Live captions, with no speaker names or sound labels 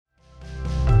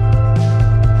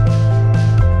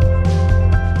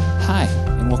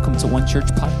One Church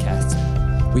podcast.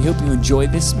 We hope you enjoy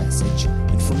this message,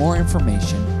 and for more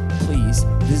information, please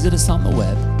visit us on the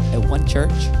web at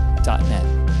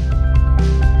onechurch.net.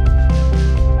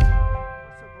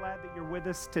 With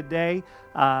us today,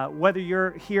 whether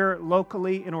you're here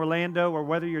locally in Orlando or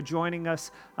whether you're joining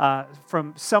us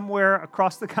from somewhere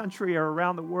across the country or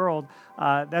around the world.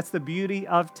 That's the beauty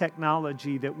of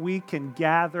technology, that we can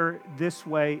gather this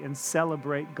way and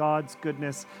celebrate God's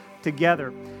goodness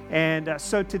together. And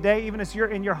so today, even as you're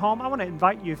in your home, I want to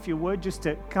invite you, if you would, just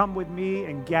to come with me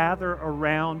and gather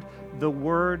around the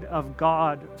Word of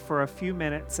God for a few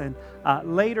minutes. And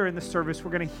later in the service,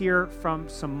 we're going to hear from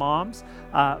some moms.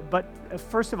 But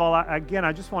first of all, I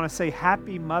just want to say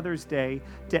Happy Mother's Day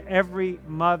to every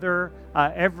mother,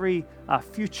 every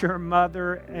future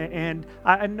mother. And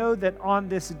I know that on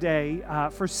this day,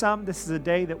 for some, this is a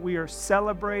day that we are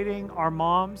celebrating our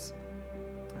moms.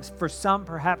 For some,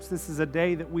 perhaps this is a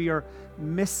day that we are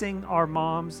missing our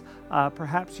moms.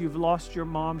 Perhaps you've lost your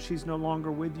mom. She's no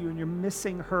longer with you, and you're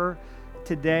missing her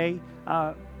today.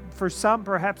 For some,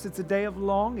 perhaps it's a day of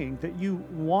longing, that you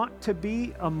want to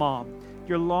be a mom.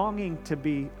 You're longing to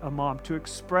be a mom, to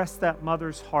express that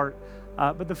mother's heart.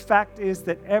 But the fact is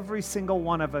that every single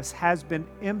one of us has been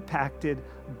impacted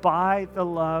by the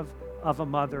love of a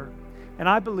mother. And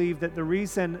I believe that the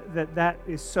reason that that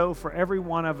is so for every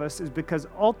one of us is because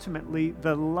ultimately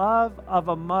the love of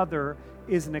a mother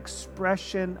is an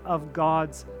expression of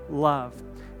God's love.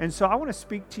 And so I want to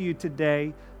speak to you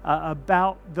today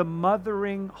about the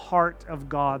mothering heart of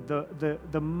God,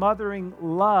 the mothering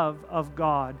love of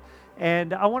God.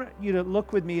 And I want you to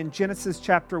look with me in Genesis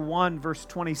chapter 1, verse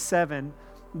 27.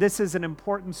 This is an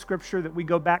important scripture that we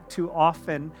go back to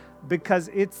often because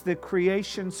it's the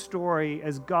creation story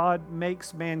as God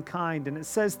makes mankind. And it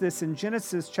says this in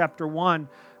Genesis chapter 1,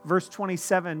 verse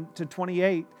 27 to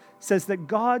 28, says that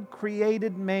God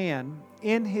created man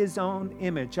in his own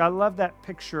image. I love that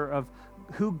picture of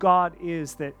who God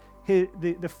is, that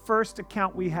the first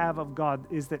account we have of God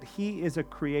is that he is a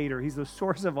creator. He's the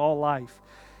source of all life.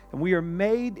 And we are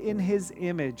made in his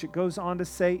image. It goes on to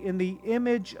say, in the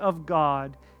image of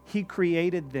God, he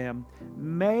created them.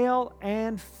 Male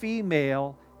and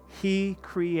female, he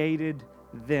created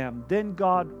them. Then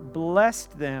God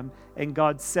blessed them, and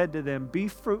God said to them, be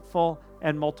fruitful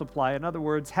and multiply. In other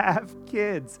words, have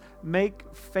kids, make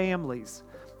families.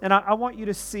 And I want you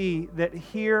to see that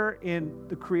here in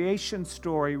the creation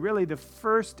story, really the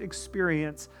first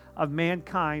experience of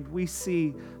mankind, we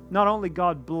see not only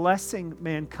God blessing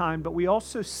mankind, but we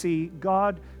also see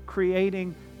God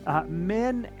creating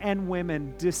men and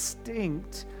women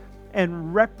distinct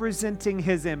and representing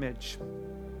his image.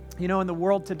 You know, in the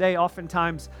world today,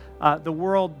 oftentimes the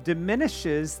world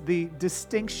diminishes the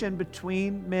distinction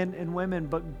between men and women,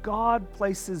 but God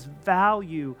places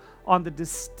value on the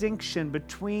distinction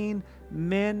between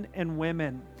men and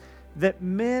women. That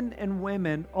men and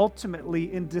women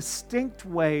ultimately, in distinct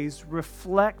ways,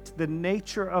 reflect the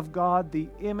nature of God, the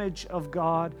image of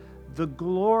God, the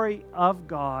glory of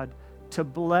God to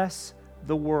bless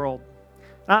the world.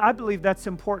 Now, I believe that's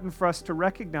important for us to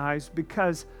recognize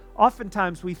because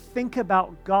oftentimes we think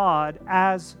about God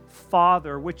as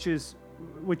Father, which is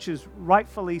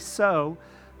rightfully so.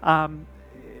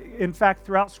 In fact,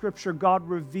 throughout Scripture, God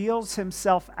reveals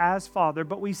himself as Father,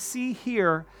 but we see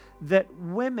here that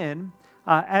women,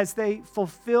 as they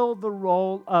fulfill the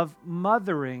role of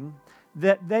mothering,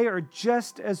 that they are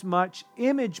just as much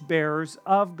image bearers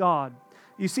of God.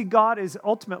 You see, God is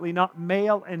ultimately not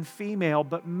male and female,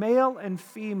 but male and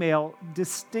female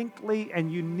distinctly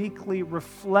and uniquely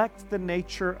reflect the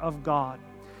nature of God.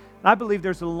 And I believe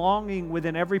there's a longing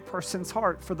within every person's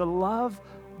heart for the love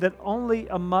that only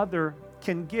a mother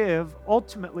can give,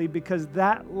 ultimately because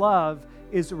that love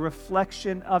is a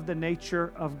reflection of the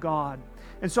nature of God.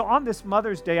 And so on this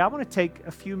Mother's Day, I want to take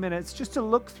a few minutes just to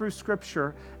look through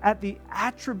Scripture at the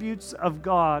attributes of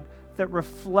God that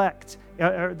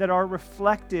are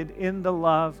reflected in the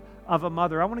love of a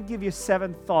mother. I want to give you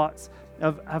 7 thoughts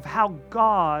of how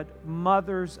God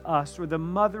mothers us, or the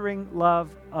mothering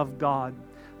love of God.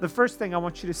 The first thing I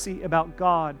want you to see about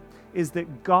God is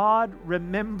that God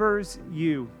remembers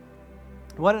you.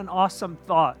 What an awesome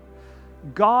thought.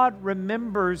 God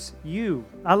remembers you.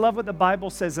 I love what the Bible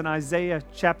says in Isaiah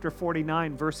chapter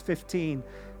 49, verse 15. It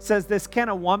says this, can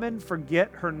a woman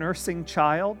forget her nursing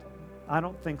child? I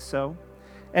don't think so.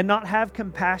 And not have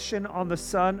compassion on the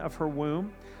son of her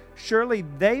womb? Surely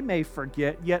they may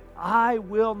forget, yet I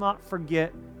will not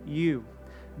forget you.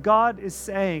 God is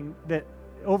saying that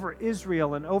over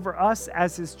Israel and over us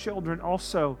as his children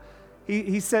also,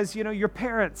 he says, you know, your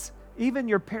parents, even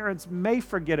your parents may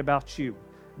forget about you.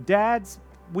 Dads,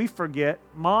 we forget.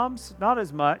 Moms, not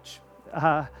as much.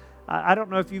 I don't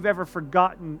know if you've ever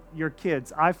forgotten your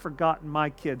kids. I've forgotten my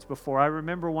kids before. I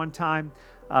remember one time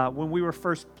when we were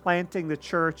first planting the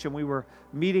church and we were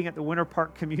meeting at the Winter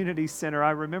Park Community Center.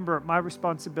 I remember my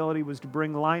responsibility was to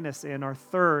bring Linus in, our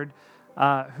third,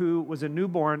 who was a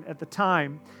newborn at the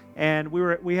time. And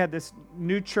we had this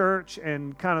new church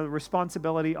and kind of the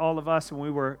responsibility, all of us, and we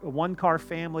were a one-car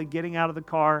family getting out of the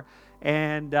car.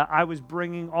 And I was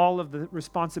bringing all of the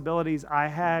responsibilities I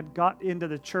had, got into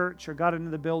the church or got into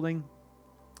the building.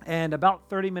 And about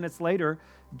 30 minutes later,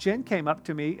 Jen came up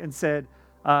to me and said,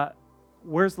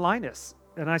 where's Linus?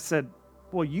 And I said,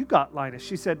 well, you got Linus.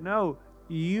 She said, no,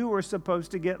 you were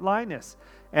supposed to get Linus.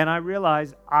 And I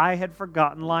realized I had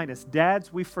forgotten Linus.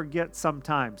 Dads, we forget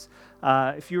sometimes.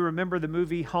 If you remember the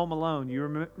movie Home Alone,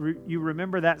 you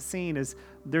remember that scene as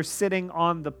they're sitting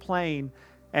on the plane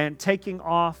and taking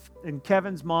off, and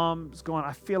Kevin's mom's going,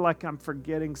 I feel like I'm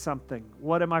forgetting something.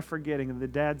 What am I forgetting? And the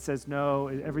dad says, no,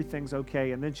 everything's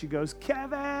okay. And then she goes,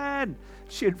 Kevin!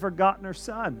 She had forgotten her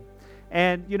son.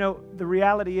 And, you know, the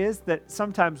reality is that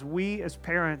sometimes we as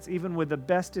parents, even with the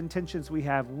best intentions we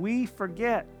have, we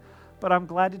forget. But I'm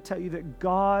glad to tell you that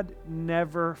God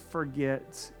never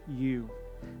forgets you.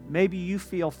 Maybe you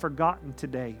feel forgotten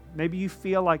today. Maybe you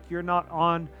feel like you're not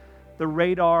on the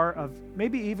radar of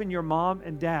maybe even your mom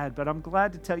and dad, but I'm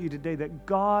glad to tell you today that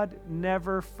God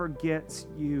never forgets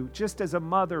you. Just as a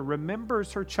mother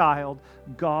remembers her child,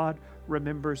 God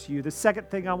remembers you. The second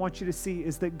thing I want you to see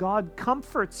is that God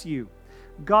comforts you.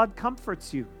 God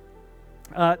comforts you.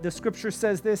 The scripture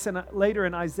says this later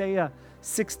in Isaiah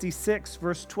 66,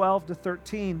 verse 12 to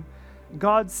 13.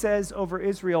 God says over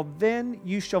Israel, then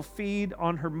you shall feed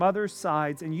on her mother's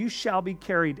sides, and you shall be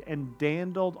carried and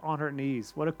dandled on her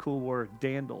knees. What a cool word,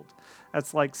 dandled.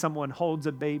 That's like someone holds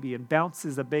a baby and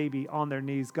bounces a baby on their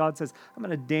knees. God says, I'm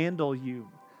going to dandle you.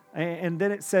 And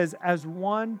then it says, as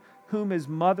one whom his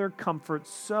mother comforts,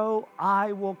 so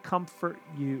I will comfort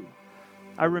you.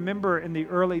 I remember in the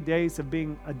early days of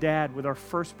being a dad with our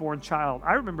firstborn child,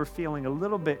 I remember feeling a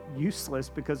little bit useless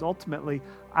because ultimately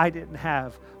I didn't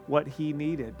have what he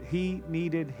needed. He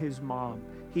needed his mom.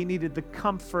 He needed the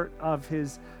comfort of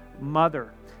his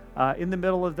mother. In the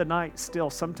middle of the night still,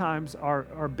 sometimes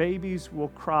our babies will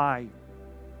cry.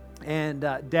 And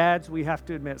dads, we have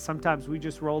to admit, sometimes we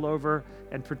just roll over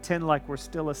and pretend like we're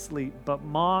still asleep. But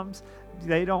moms,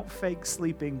 they don't fake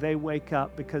sleeping. They wake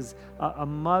up because a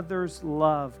mother's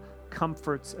love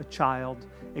comforts a child.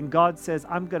 And God says,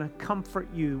 I'm going to comfort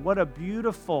you. What a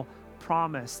beautiful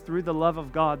promise through the love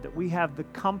of God that we have the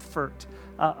comfort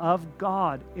of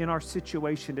God in our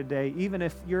situation today. Even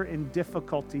if you're in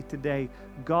difficulty today,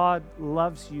 God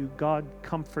loves you. God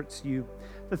comforts you.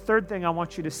 The third thing I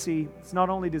want you to see is not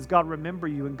only does God remember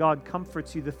you and God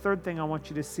comforts you, the third thing I want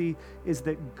you to see is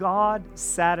that God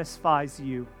satisfies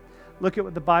you. Look at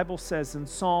what the Bible says in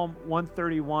Psalm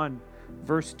 131,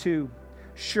 verse 2.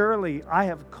 Surely I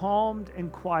have calmed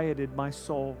and quieted my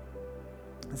soul.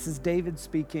 This is David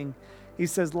speaking. He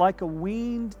says, like a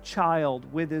weaned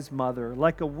child with his mother,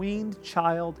 like a weaned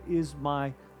child is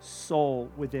my soul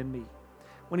within me.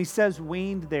 When he says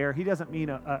weaned there, he doesn't mean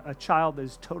a child that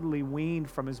is totally weaned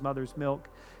from his mother's milk.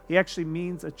 He actually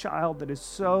means a child that is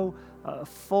so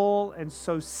full and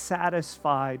so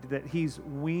satisfied that he's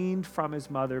weaned from his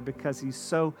mother because he's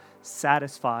so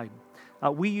satisfied.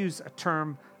 We use a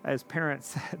term as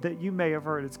parents that you may have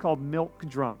heard. It's called milk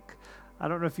drunk. I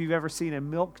don't know if you've ever seen a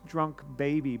milk drunk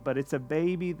baby, but it's a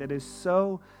baby that is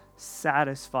so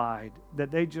satisfied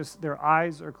that their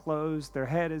eyes are closed, their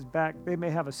head is back, they may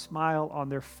have a smile on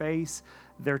their face,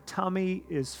 their tummy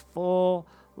is full,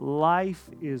 life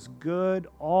is good,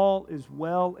 all is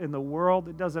well in the world.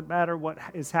 It doesn't matter what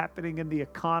is happening in the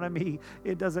economy,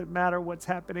 it doesn't matter what's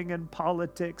happening in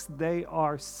politics, they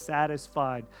are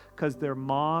satisfied because their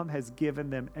mom has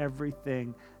given them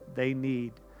everything they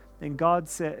need. And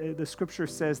the scripture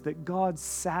says that God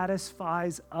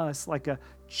satisfies us like a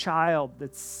child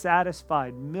that's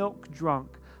satisfied, milk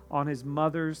drunk on his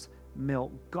mother's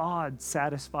milk. God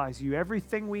satisfies you.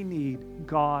 Everything we need,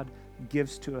 God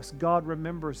gives to us. God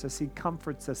remembers us. He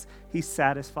comforts us. He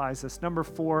satisfies us. Number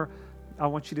 4, I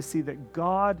want you to see that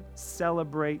God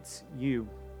celebrates you.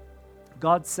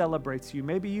 God celebrates you.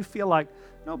 Maybe you feel like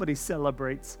nobody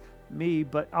celebrates me,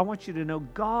 but I want you to know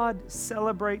God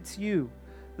celebrates you.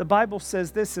 The Bible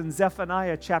says this in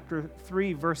Zephaniah chapter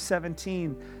 3, verse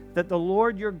 17, that the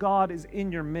Lord your God is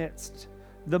in your midst.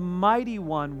 The mighty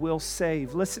one will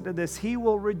save. Listen to this. He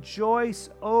will rejoice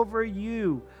over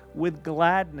you with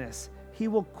gladness. He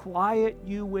will quiet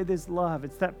you with his love.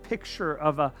 It's that picture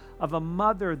of a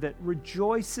mother that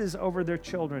rejoices over their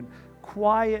children.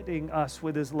 quieting us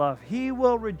with his love. He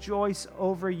will rejoice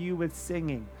over you with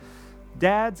singing.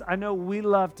 Dads, I know we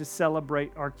love to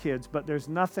celebrate our kids, but there's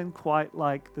nothing quite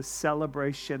like the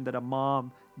celebration that a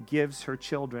mom gives her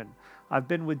children. I've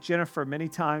been with Jennifer many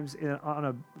times on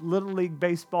a Little League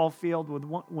baseball field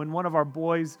when one of our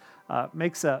boys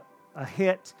makes a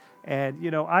hit. And,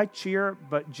 I cheer,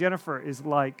 but Jennifer is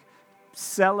like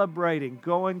celebrating,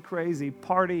 going crazy,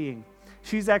 partying.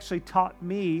 She's actually taught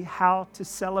me how to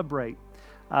celebrate.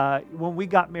 When we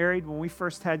got married, when we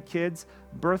first had kids,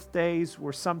 birthdays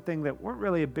were something that weren't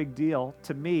really a big deal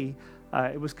to me.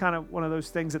 It was kind of one of those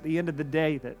things at the end of the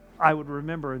day that I would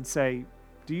remember and say,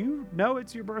 do you know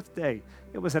it's your birthday?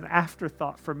 It was an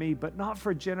afterthought for me, but not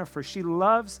for Jennifer. She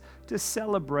loves to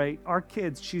celebrate our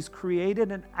kids. She's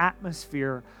created an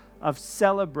atmosphere of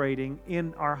celebrating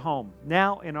in our home.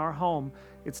 Now in our home,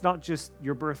 it's not just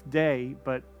your birthday,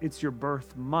 but it's your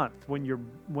birth month.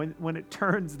 When it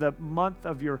turns the month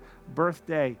of your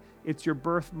birthday, it's your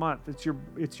birth month.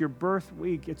 It's your birth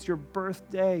week. It's your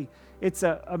birthday. It's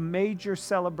a major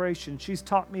celebration. She's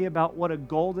taught me about what a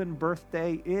golden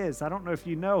birthday is. I don't know if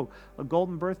you know, a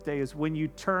golden birthday is when you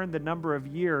turn the number of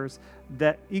years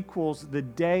that equals the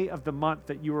day of the month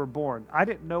that you were born. I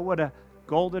didn't know what a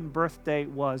golden birthday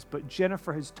was, but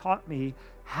Jennifer has taught me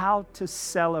how to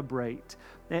celebrate.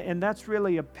 And that's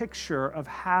really a picture of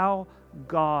how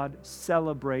God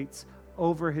celebrates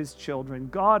over his children.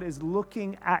 God is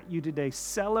looking at you today,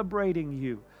 celebrating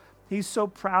you. He's so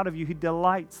proud of you. He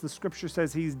delights. The scripture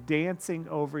says he's dancing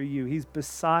over you. He's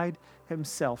beside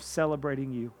himself,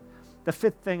 celebrating you. The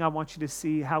fifth thing I want you to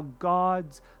see, how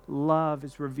God's love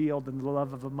is revealed in the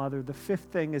love of a mother. The fifth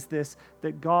thing is this,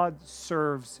 that God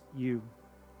serves you.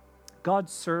 God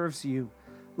serves you.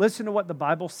 Listen to what the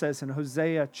Bible says in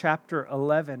Hosea chapter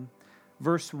 11,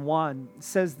 verse 1. It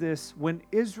says this, when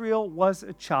Israel was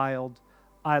a child,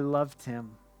 I loved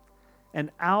him. And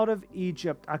out of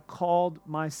Egypt I called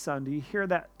my son. Do you hear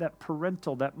that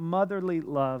parental, that motherly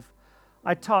love?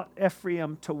 I taught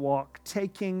Ephraim to walk,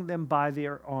 taking them by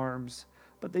their arms.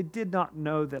 But they did not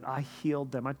know that I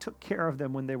healed them. I took care of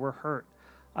them when they were hurt.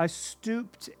 I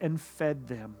stooped and fed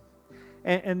them.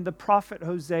 And the prophet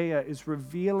Hosea is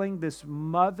revealing this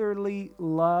motherly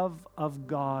love of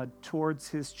God towards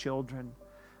his children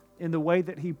in the way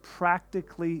that he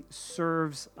practically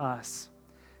serves us.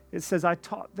 It says, I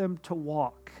taught them to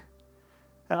walk.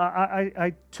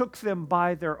 I took them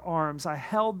by their arms. I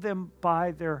held them by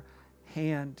their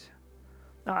hand.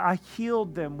 I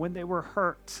healed them when they were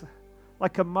hurt.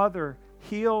 Like a mother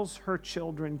heals her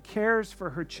children, cares for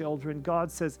her children.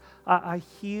 God says, I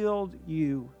healed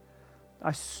you.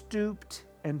 I stooped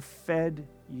and fed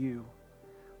you.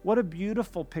 What a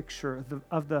beautiful picture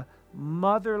of the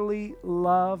motherly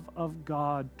love of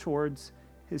God towards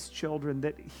his children,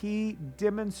 that he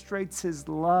demonstrates his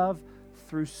love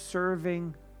through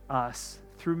serving us,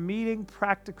 through meeting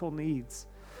practical needs.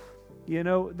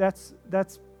 That's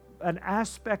an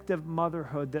aspect of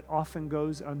motherhood that often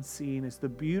goes unseen, is the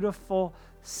beautiful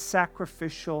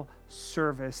sacrificial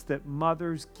service that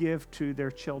mothers give to their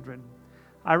children.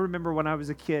 I remember when I was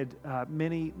a kid,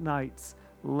 many nights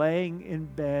laying in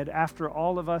bed after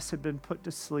all of us had been put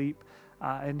to sleep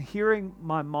and hearing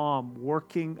my mom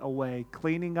working away,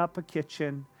 cleaning up a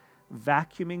kitchen,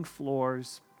 vacuuming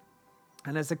floors.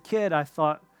 And as a kid, I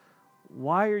thought,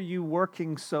 why are you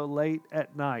working so late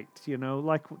at night?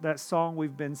 Like that song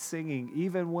we've been singing,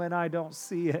 even when I don't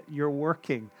see it, you're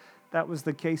working. That was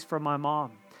the case for my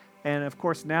mom. And of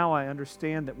course, now I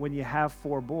understand that when you have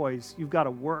 4 boys, you've got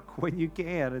to work when you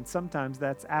can. And sometimes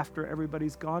that's after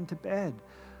everybody's gone to bed.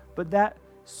 But that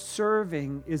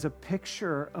serving is a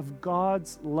picture of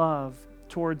God's love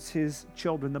towards his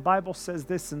children. The Bible says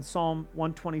this in Psalm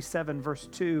 127, verse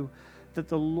 2, that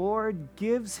the Lord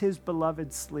gives his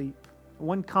beloved sleep.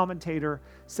 One commentator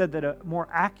said that a more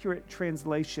accurate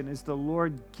translation is the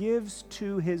Lord gives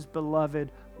to his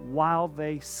beloved while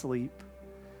they sleep.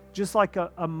 Just like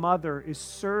a mother is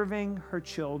serving her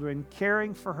children,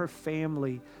 caring for her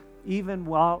family, even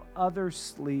while others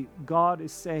sleep, God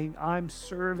is saying, I'm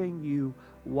serving you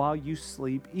while you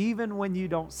sleep. Even when you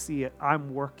don't see it,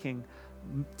 I'm working,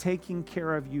 taking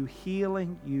care of you,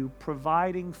 healing you,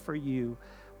 providing for you.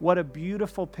 What a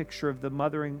beautiful picture of the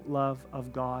mothering love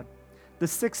of God. The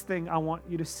sixth thing I want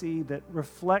you to see that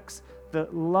reflects the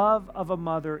love of a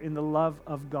mother in the love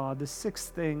of God, the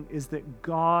sixth thing is that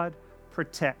God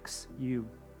protects you.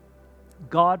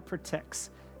 God protects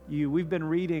you. We've been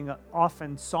reading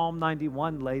often Psalm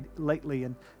 91 lately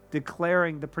and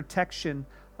declaring the protection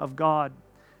of God.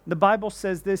 The Bible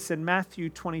says this in Matthew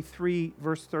 23,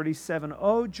 verse 37,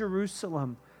 "O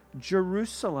Jerusalem,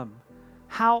 Jerusalem,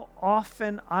 how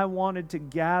often I wanted to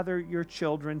gather your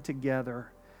children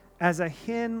together as a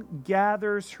hen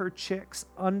gathers her chicks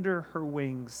under her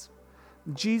wings.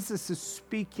 Jesus is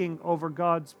speaking over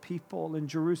God's people in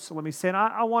Jerusalem. He's saying,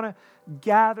 I want to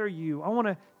gather you. I want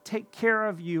to take care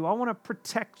of you. I want to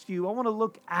protect you. I want to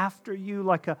look after you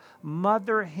like a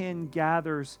mother hen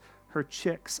gathers her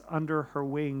chicks under her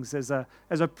wings. As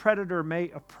a predator may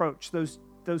approach, those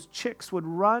chicks would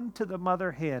run to the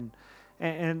mother hen.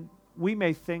 And we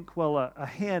may think, well, a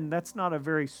hen, that's not a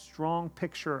very strong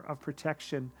picture of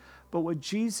protection. But what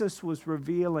Jesus was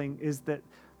revealing is that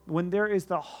when there is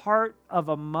the heart of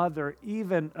a mother,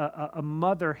 even a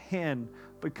mother hen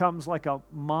becomes like a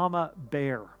mama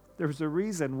bear. There's a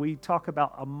reason we talk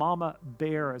about a mama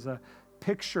bear as a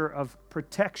picture of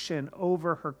protection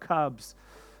over her cubs.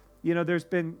 You know, there's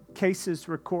been cases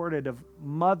recorded of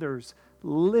mothers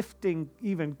lifting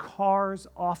even cars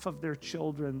off of their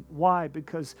children. Why?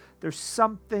 Because there's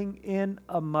something in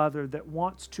a mother that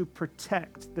wants to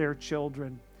protect their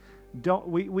children.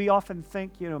 We often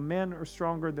think, men are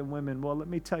stronger than women. Well, let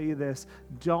me tell you this.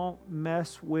 Don't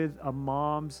mess with a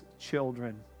mom's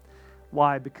children.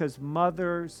 Why? Because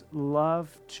mothers love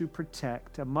to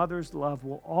protect. A mother's love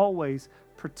will always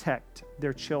protect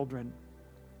their children.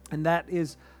 And that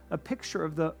is a picture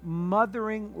of the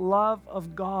mothering love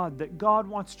of God, that God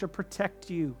wants to protect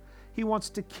you. He wants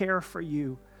to care for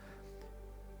you.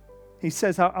 He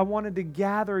says, I wanted to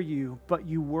gather you, but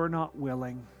you were not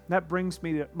willing. That brings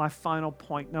me to my final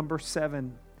point. Number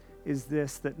 7 is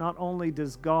this, that not only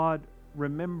does God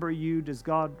remember you, does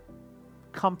God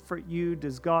comfort you,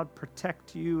 does God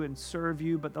protect you and serve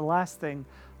you, but the last thing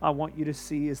I want you to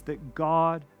see is that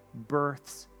God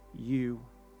births you.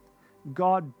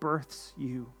 God births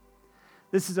you.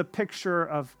 This is a picture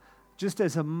of just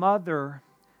as a mother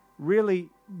really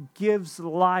gives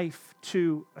life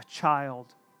to a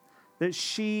child, that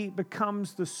she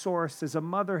becomes the source. As a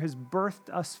mother has birthed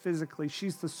us physically,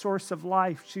 she's the source of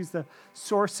life. She's the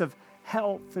source of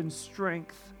health and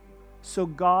strength. So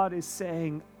God is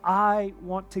saying, I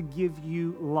want to give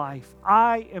you life.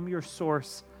 I am your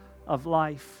source of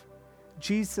life.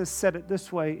 Jesus said it this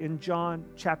way in John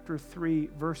chapter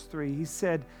 3, verse 3. He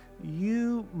said,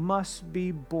 you must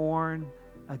be born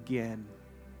again.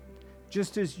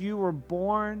 Just as you were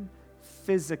born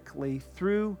physically,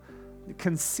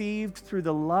 conceived through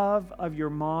the love of your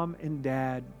mom and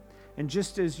dad, and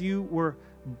just as you were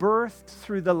birthed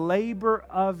through the labor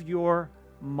of your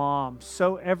mom,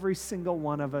 so every single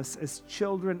one of us as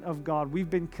children of God, we've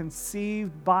been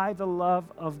conceived by the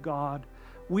love of God.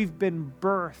 We've been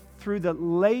birthed through the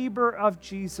labor of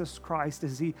Jesus Christ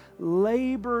as He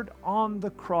labored on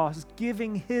the cross,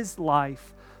 giving His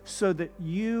life so that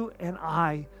you and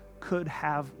I could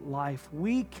have life.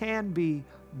 We can be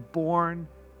born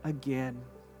again.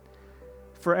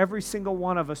 For every single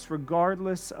one of us,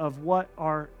 regardless of what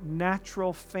our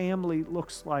natural family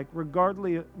looks like,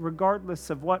 regardless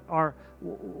of what our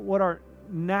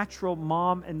natural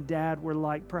mom and dad were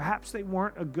like, perhaps they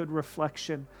weren't a good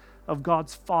reflection of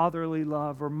God's fatherly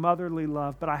love or motherly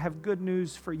love, but I have good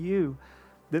news for you,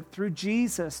 that through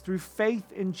Jesus, through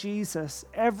faith in Jesus,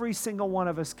 every single one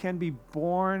of us can be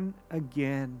born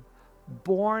again,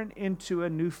 born into a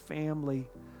new family,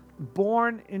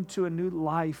 born into a new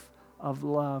life of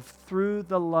love through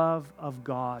the love of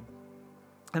God.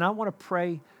 And I want to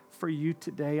pray for you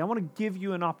today. I want to give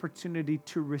you an opportunity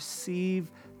to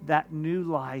receive that new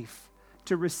life,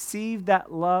 to receive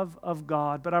that love of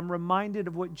God. But I'm reminded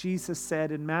of what Jesus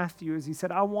said in Matthew as He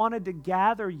said, I wanted to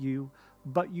gather you,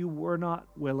 but you were not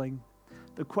willing.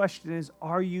 The question is,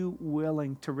 are you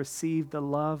willing to receive the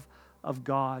love of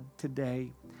God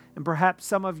today? And perhaps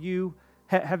some of you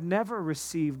have never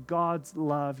received God's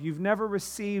love. You've never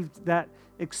received that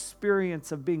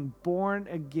experience of being born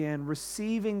again,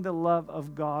 receiving the love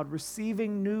of God,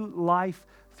 receiving new life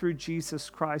through Jesus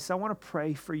Christ. I want to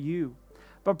pray for you.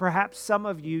 But perhaps some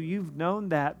of you, you've known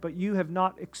that, but you have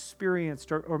not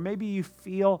experienced, or maybe you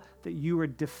feel that you are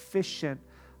deficient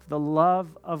of the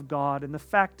love of God. And the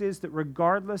fact is that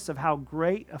regardless of how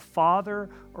great a father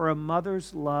or a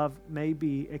mother's love may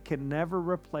be, it can never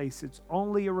replace. It's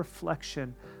only a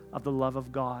reflection of the love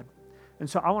of God. And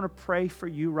so I want to pray for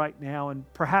you right now,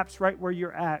 and perhaps right where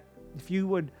you're at, if you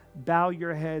would bow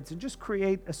your heads and just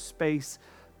create a space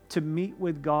to meet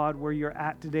with God where you're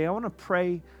at today. I want to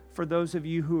pray for those of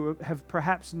you who have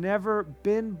perhaps never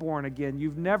been born again.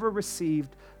 You've never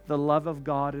received the love of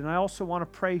God. And I also want to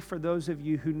pray for those of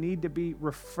you who need to be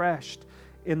refreshed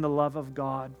in the love of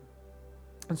God.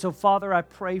 And so, Father, I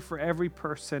pray for every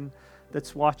person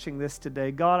that's watching this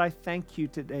today. God, I thank you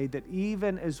today that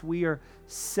even as we are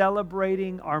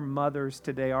celebrating our mothers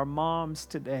today, our moms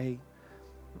today,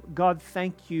 God,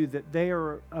 thank you that they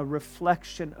are a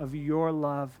reflection of your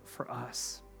love for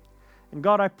us. And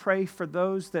God, I pray for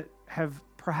those that have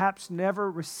perhaps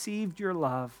never received your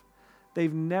love,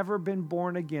 they've never been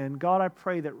born again. God, I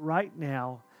pray that right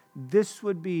now, this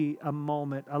would be a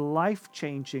moment, a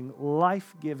life-changing,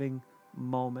 life-giving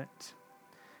moment.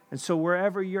 And so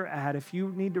wherever you're at, if you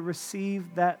need to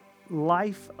receive that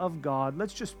life of God,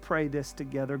 let's just pray this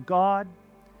together. God,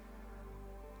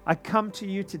 I come to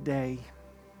you today.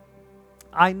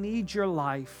 I need your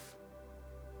life.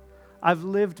 I've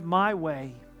lived my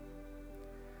way,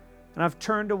 and I've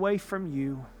turned away from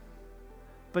you.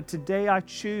 But today I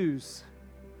choose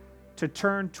to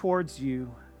turn towards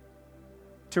you,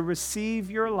 to receive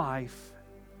your life,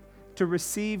 to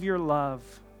receive your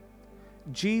love.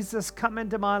 Jesus, come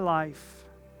into my life.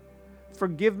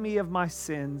 Forgive me of my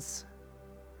sins.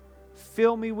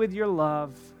 Fill me with your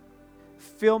love.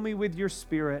 Fill me with your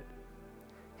Spirit.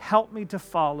 Help me to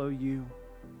follow you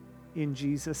in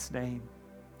Jesus' name.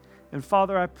 And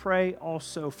Father, I pray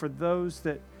also for those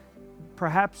that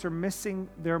perhaps are missing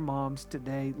their moms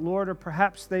today, Lord, or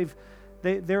perhaps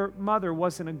their mother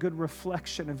wasn't a good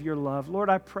reflection of your love. Lord,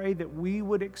 I pray that we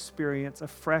would experience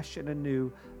afresh and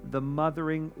anew the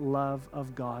mothering love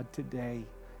of God today.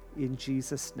 In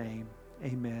Jesus' name,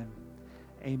 amen.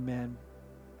 Amen.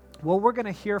 Well, we're going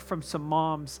to hear from some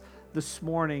moms this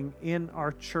morning in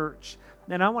our church.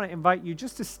 And I want to invite you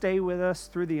just to stay with us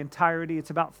through the entirety.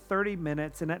 It's about 30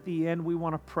 minutes. And at the end, we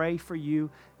want to pray for you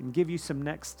and give you some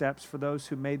next steps for those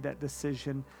who made that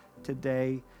decision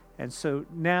today. And so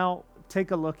now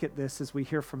take a look at this as we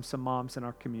hear from some moms in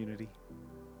our community.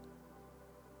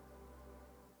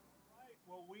 Right,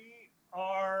 well, we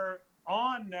are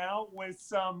on now with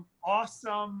some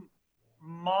awesome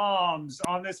moms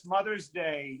on this Mother's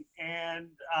Day. And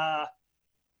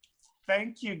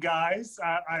thank you, guys.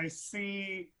 I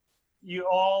see you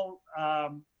all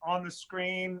on the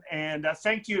screen. And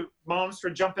thank you, moms, for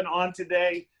jumping on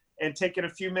today and taking a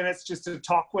few minutes just to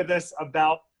talk with us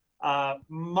about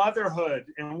motherhood.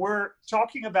 And we're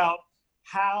talking about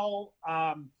how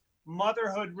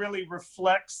motherhood really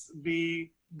reflects the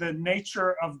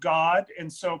nature of God.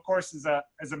 And so, of course,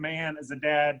 as a man, as a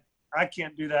dad, I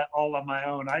can't do that all on my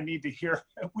own.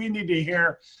 We need to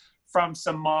hear from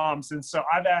some moms. And so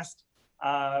I've asked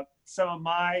some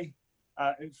of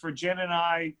for Jen and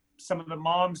I, some of the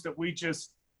moms that we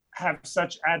just have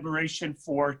such admiration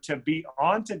for to be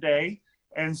on today.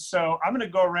 And so I'm going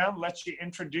to go around, let you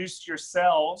introduce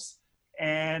yourselves,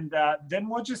 and then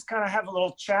we'll just kind of have a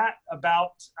little chat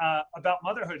about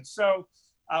motherhood. So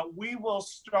we will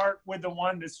start with the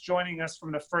one that's joining us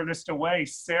from the furthest away.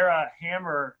 Sarah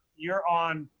Hammer, you're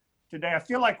on today. I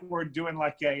feel like we're doing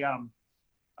like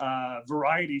a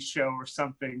variety show or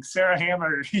something. Sarah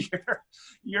Hammer,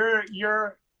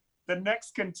 you're the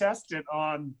next contestant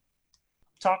on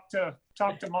Talk to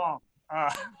Mom.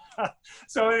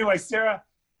 So anyway, Sarah,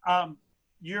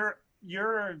 you're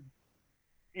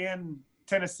in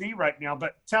Tennessee right now,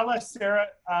 but tell us, Sarah,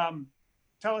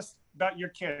 tell us about your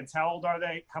kids. How old are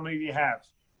they? How many do you have?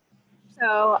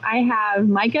 So I have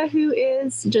Micah, who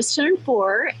is just turned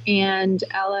 4, and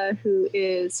Ella, who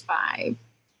is 5.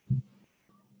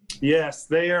 Yes,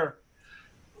 they are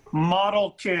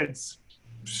model kids.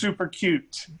 Super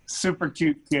cute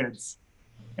kids.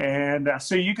 And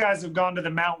so you guys have gone to the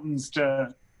mountains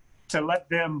to let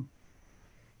them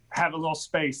have a little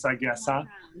space, I guess, huh?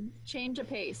 Change of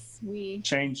pace.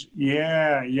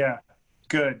 Yeah.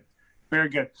 Good. Very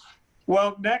good.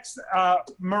 Well, next,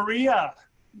 Maria,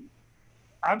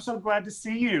 I'm so glad to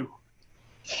see you.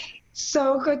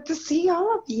 So good to see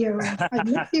all of you. I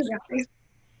miss you guys.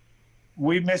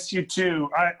 We miss you too.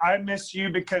 I miss you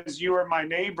because you were my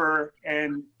neighbor,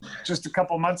 and just a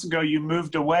couple months ago you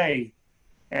moved away.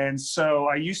 And so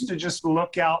I used to just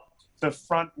look out the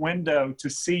front window to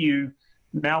see you.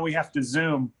 Now we have to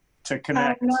Zoom to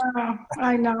connect.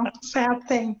 I know. Sad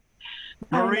thing.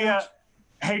 Maria,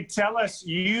 hey, tell us,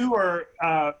 you are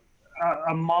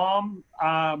a mom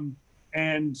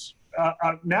and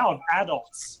now of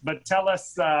adults, but tell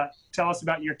us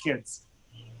about your kids.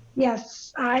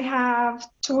 Yes, I have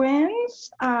twins,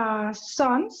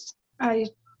 sons. I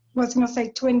was going to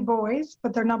say twin boys,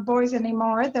 but they're not boys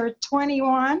anymore. They're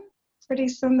 21. Pretty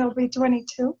soon they'll be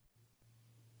 22.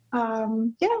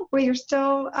 We are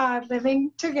still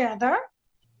living together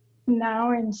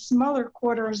now in smaller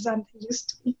quarters than they used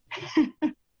to be.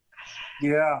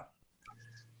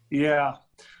 Yeah.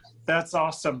 That's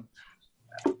awesome.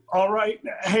 All right.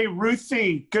 Hey,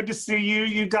 Ruthie, good to see you.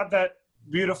 You got that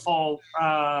beautiful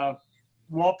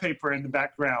wallpaper in the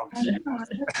background.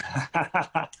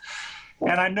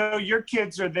 And I know your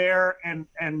kids are there,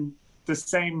 and the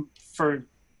same for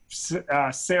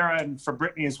Sarah and for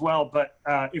Brittany as well. But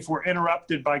if we're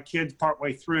interrupted by kids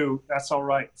partway through, that's all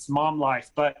right. It's mom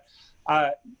life. But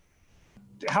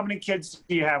how many kids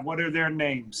do you have? What are their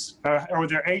names or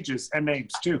their ages and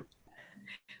names too?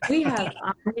 We have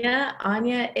Anya.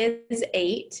 Anya is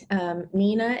 8.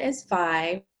 Nina is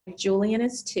 5. Julian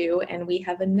is 2. And we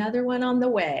have another one on the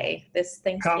way this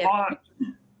Thanksgiving. Come on.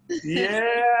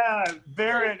 Yeah,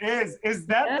 there it is. Is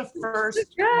that the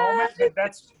first moment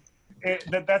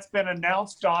that's been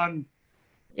announced on?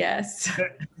 Yes.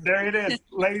 There it is.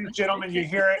 Ladies and gentlemen, you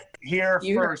hear it here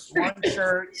first. One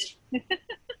Church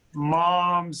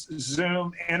Moms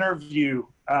Zoom interview.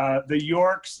 The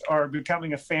Yorks are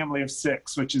becoming a family of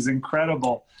 6, which is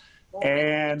incredible.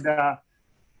 And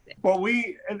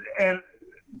and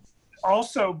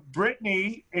also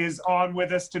Brittany is on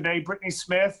with us today, Brittany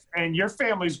Smith, and your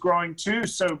family's growing too.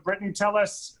 So Brittany, tell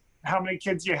us how many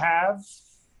kids you have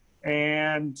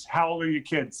and how old are your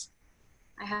kids?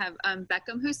 I have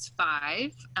Beckham, who's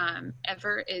 5.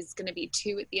 Ever is going to be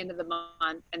 2 at the end of the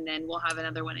month, and then we'll have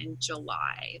another one in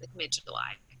July, like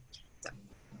mid-July. So.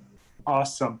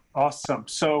 Awesome.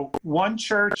 So One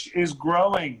Church is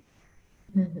growing.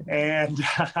 And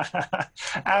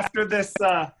after this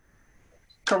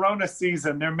Corona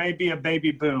season, there may be a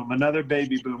baby boom, another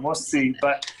baby boom. We'll see.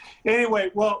 But anyway,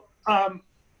 well,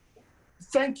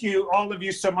 thank you, all of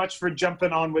you, so much for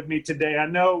jumping on with me today. I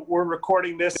know we're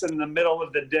recording this in the middle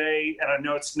of the day, and I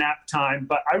know it's nap time,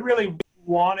 but I really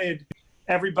wanted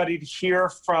everybody to hear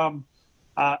from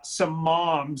some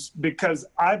moms, because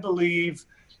I believe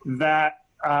that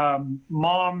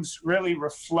moms really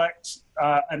reflect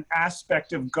an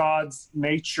aspect of God's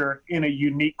nature in a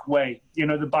unique way. You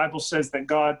know, the Bible says that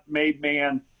God made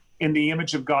man in the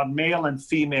image of God, male and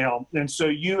female. And so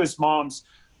you as moms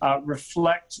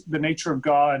reflect the nature of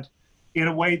God in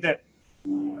a way that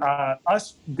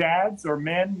us dads or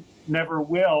men never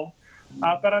will.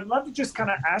 But I'd love to just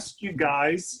kind of ask you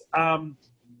guys,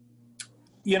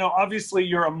 you know, obviously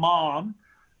you're a mom,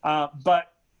 but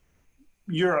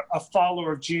you're a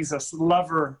follower of Jesus,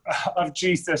 lover of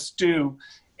Jesus too.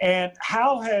 And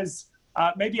how has,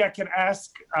 maybe I can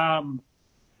ask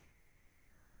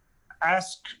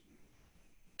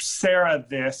Sarah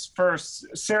this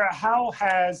first. Sarah, how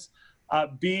has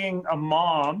being a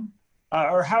mom,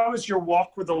 or how has your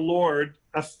walk with the Lord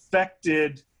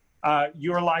affected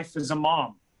your life as a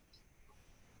mom?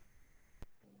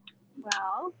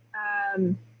 Well,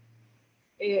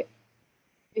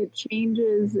 it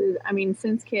changes. I mean,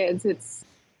 since kids,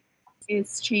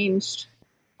 it's changed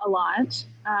a lot.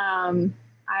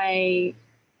 I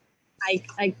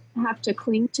have to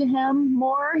cling to him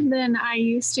more than I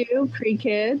used to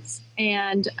pre-kids,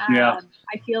 and I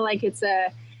feel like it's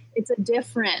a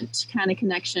different kind of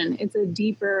connection. It's a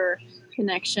deeper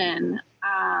connection.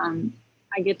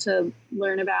 I get to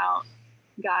learn about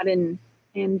God in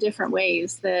different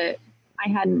ways that I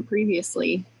hadn't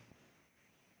previously.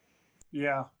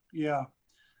 Yeah.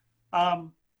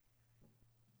 How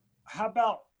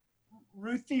about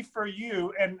Ruthie for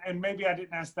you? And maybe I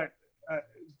didn't ask that.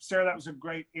 Sarah, that was a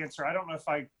great answer. I don't know if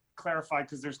I clarified,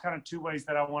 because there's kind of 2 ways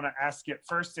that I want to ask it.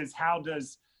 First is how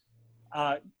does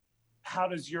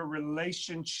your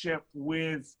relationship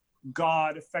with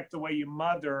God affect the way you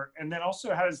mother? And then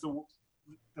also, how does the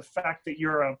fact that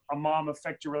you're a mom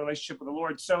affect your relationship with the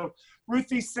Lord? So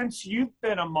Ruthie, since you've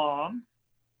been a mom,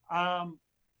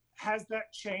 has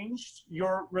that changed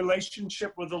your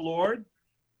relationship with the Lord?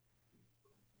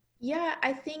 Yeah,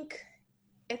 I think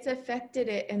it's affected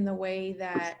it in the way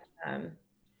that,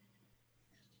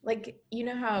 like, you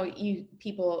know how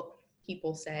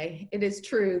people say it is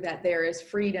true that there is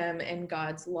freedom in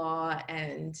God's law,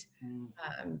 and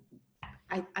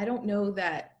I don't know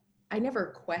that I never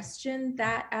questioned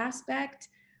that aspect,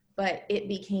 but it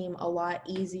became a lot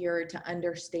easier to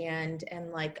understand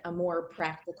and like a more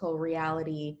practical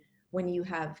reality when you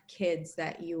have kids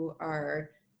that you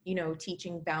are, you know,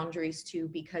 teaching boundaries to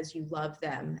because you love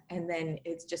them. And then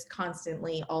it's just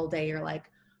constantly all day you're like,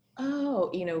 oh,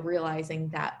 you know, realizing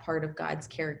that part of God's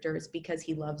character is because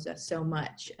he loves us so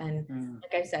much. And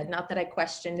like I said, not that I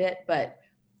questioned it, but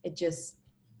it just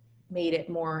made it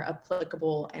more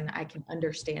applicable and I can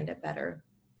understand it better.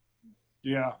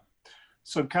 Yeah.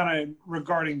 So kind of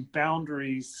regarding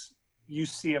boundaries, you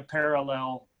see a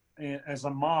parallel as a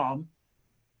mom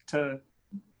to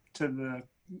the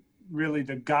really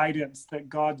the guidance that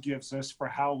God gives us for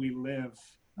how we live.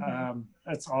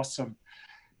 That's awesome.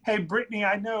 Hey, Brittany,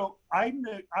 I knew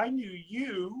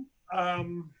you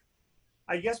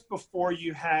I guess before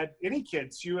you had any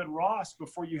kids, you and Ross,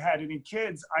 before you had any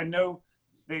kids, I know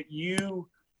that you,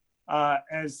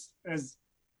 as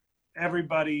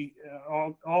everybody,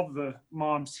 all the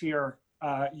moms here,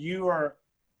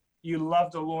 you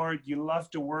love the Lord, you love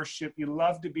to worship, you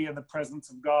love to be in the presence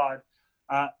of God.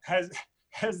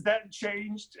 Has that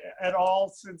changed at all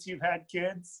since you've had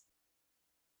kids?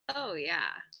 Oh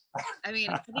yeah. I mean,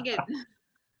 I think it,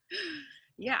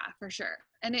 yeah, for sure.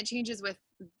 And it changes with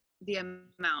the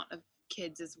amount of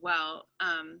kids as well.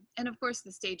 And of course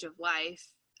the stage of life.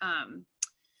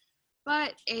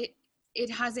 But it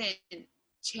hasn't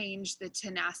changed the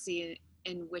tenacity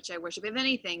in which I worship. If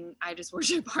anything, I just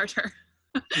worship harder.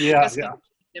 Yeah.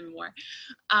 More.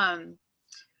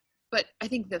 But I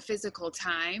think the physical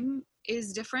time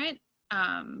is different.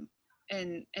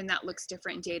 And that looks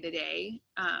different day to day.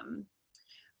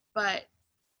 But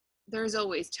there's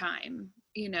always time,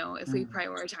 if we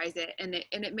prioritize it, and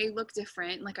it may look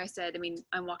different. Like I said, I mean,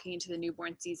 I'm walking into the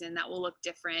newborn season that will look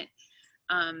different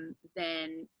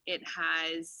than it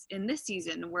has in this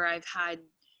season, where I've had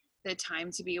the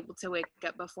time to be able to wake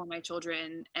up before my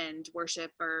children and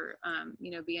worship, or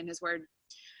be in his word.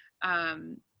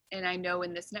 And I know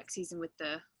in this next season, with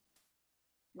the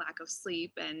lack of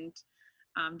sleep and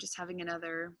just having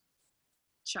another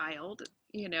child,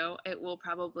 it will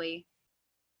probably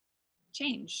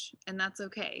change, and that's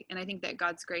okay. And I think that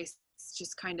God's grace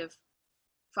just kind of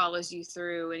follows you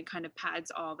through and kind of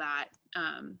pads all that,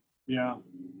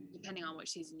 depending on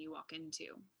which season you walk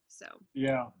into. So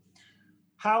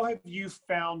how have you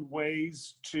found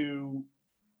ways to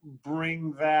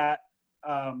bring that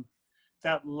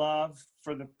that love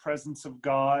for the presence of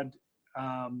God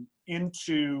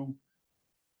into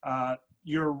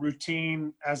your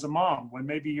routine as a mom, when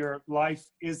maybe your life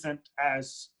isn't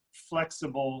as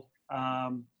flexible?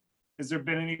 Has there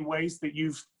been any ways that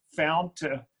you've found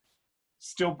to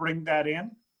still bring that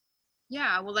in?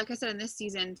 Yeah, well, like I said, in this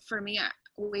season, for me,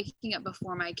 waking up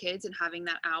before my kids and having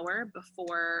that hour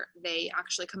before they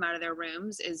actually come out of their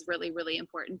rooms is really, really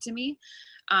important to me.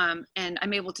 And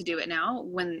I'm able to do it now.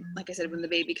 When, like I said, when the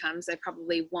baby comes, I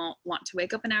probably won't want to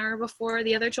wake up an hour before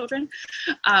the other children.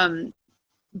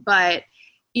 But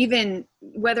even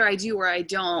whether I do or I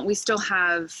don't, we still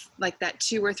have like that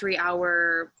 2 or 3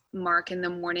 hour mark in the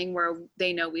morning where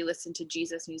they know we listen to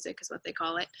Jesus music, is what they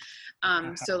call it.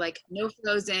 So like no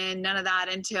Frozen, none of that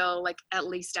until like at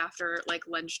least after like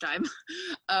lunchtime.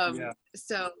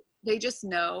 So they just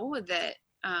know that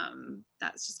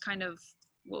that's just kind of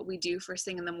what we do first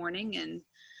thing in the morning.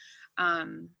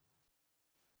 And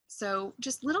so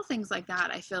just little things like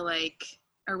that, I feel like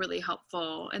are really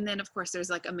helpful. And then of course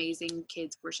there's like amazing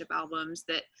kids worship albums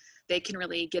that they can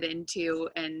really get into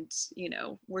and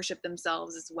worship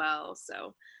themselves as well.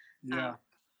 So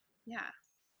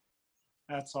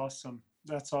that's awesome.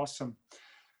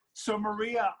 So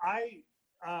Maria, I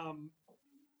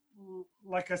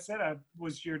like I said, I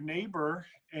was your neighbor,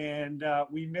 and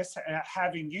we miss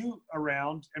having you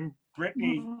around, and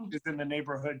Brittany is in the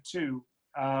neighborhood too.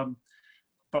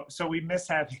 But so we miss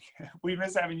having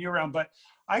you around. But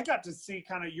I got to see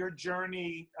kind of your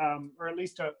journey, or at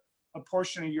least a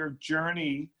portion of your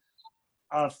journey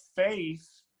of faith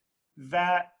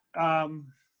that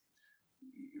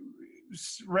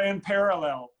ran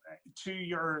parallel to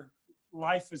your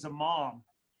life as a mom.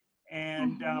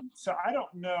 And so I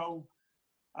don't know,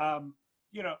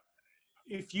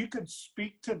 if you could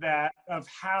speak to that, of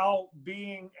how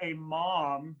being a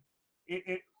mom,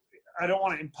 I don't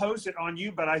want to impose it on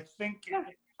you, but I think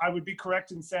I would be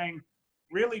correct in saying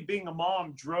really being a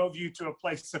mom drove you to a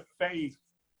place of faith,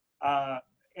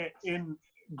 in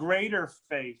greater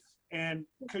faith. And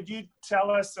could you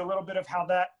tell us a little bit of how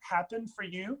that happened for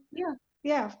you?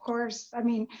 Yeah, of course. I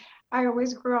mean, I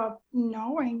always grew up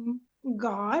knowing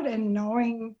God and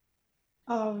knowing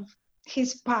of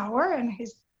his power and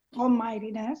his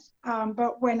almightiness.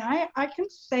 But when I can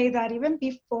say that even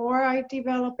before I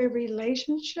developed a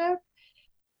relationship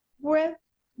with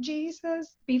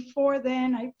Jesus, before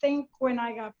then, I think when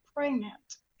I got pregnant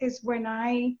is when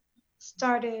I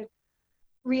started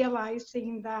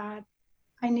realizing that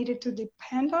I needed to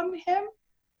depend on him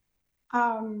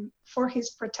for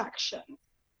his protection.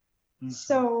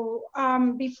 So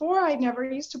before, I never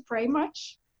used to pray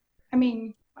much. I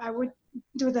mean, I would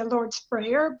do the Lord's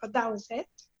Prayer, but that was it.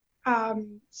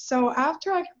 So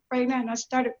after I got pregnant, I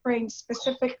started praying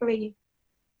specifically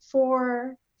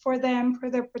for them,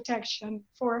 for their protection,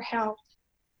 for health.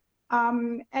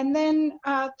 And then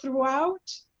throughout,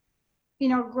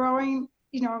 growing,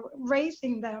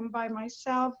 raising them by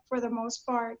myself for the most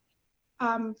part,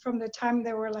 from the time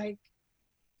they were like,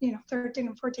 13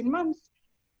 and 14 months,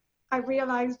 I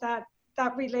realized that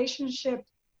that relationship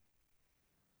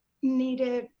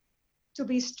needed to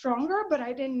be stronger, but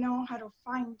I didn't know how to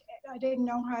find it. I didn't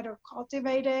know how to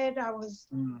cultivate it.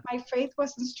 My faith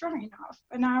wasn't strong enough.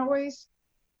 And I always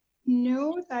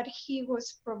knew that he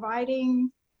was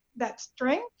providing that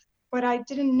strength, but I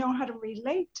didn't know how to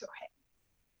relate to him.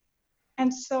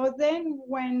 And so then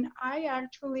when I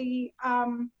actually,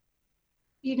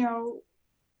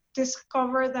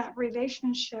 discovered that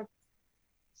relationship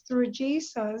through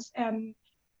Jesus, and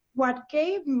what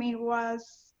gave me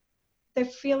was the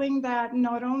feeling that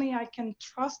not only I can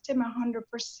trust him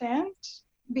 100%,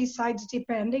 besides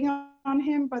depending on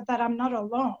him, but that I'm not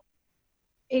alone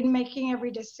in making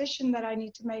every decision that I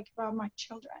need to make about my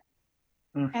children.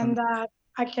 Mm-hmm. And that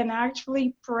I can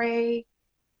actually pray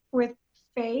with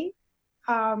faith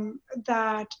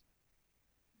that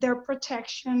their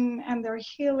protection and their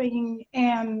healing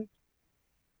and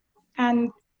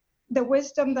the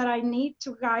wisdom that I need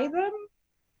to guide them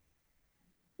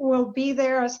will be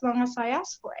there as long as I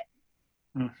ask for it.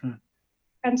 Mm-hmm.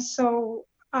 And so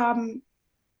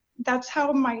that's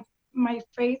how my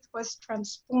faith was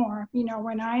transformed.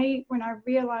 When I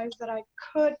realized that I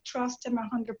could trust him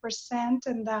 100%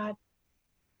 and that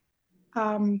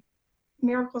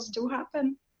miracles do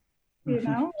happen,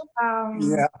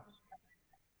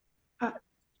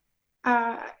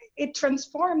 it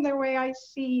transformed the way I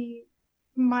see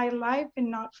my life and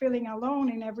not feeling alone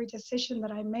in every decision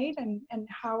that I made and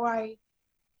how I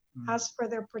ask for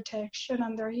their protection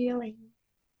and their healing.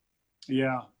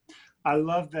 Yeah, I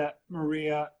love that,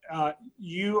 Maria.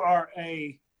 You are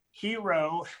a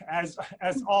hero, as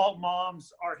all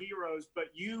moms are heroes, but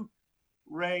you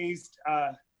raised,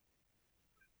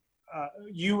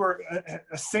 you were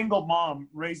a single mom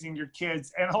raising your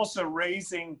kids and also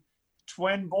raising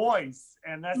twin boys.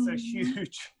 And that's a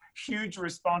huge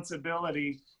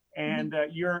responsibility. And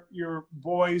your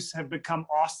boys have become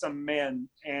awesome men.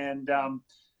 And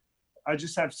I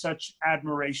just have such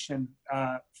admiration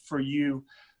for you.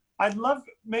 I'd love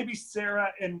maybe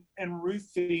Sarah and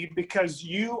Ruthie, because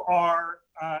you are,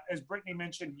 as Brittany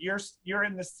mentioned, you're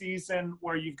in the season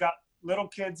where you've got little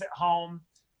kids at home.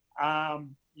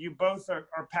 You both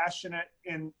are passionate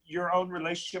in your own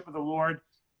relationship with the Lord.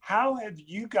 How have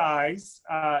you guys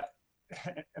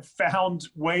found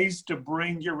ways to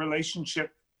bring your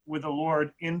relationship with the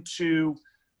Lord into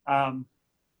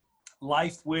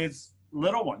life with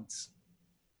little ones?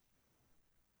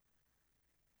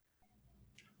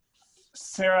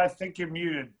 Sarah, I think you're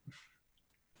muted.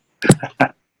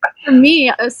 For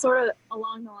me, sort of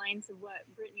along the lines of what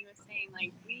Brittany was saying,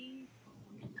 like we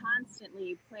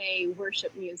constantly play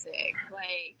worship music,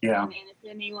 and if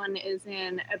anyone is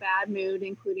in a bad mood,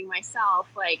 including myself,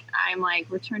 I'm like,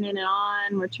 we're turning it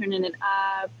on, we're turning it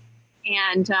up,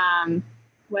 and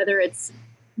whether it's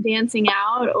dancing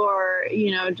out or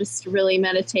just really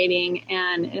meditating,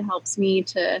 and it helps me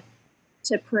to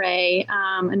pray.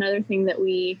 Another thing that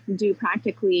we do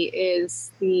practically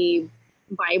is the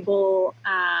Bible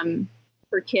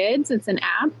for kids. It's an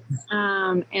app,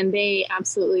 and they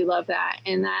absolutely love that.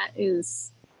 And that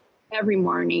is every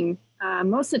morning.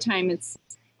 Most of the time it's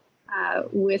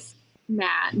with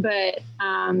Matt, but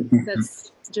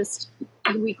that's just,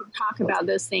 we can talk about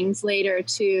those things later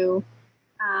too,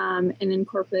 and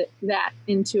incorporate that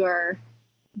into our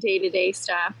day-to-day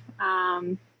stuff.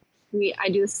 I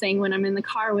do this thing when I'm in the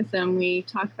car with them. We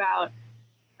talk about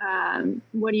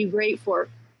what are you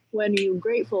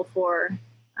grateful for,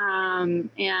 and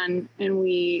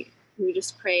we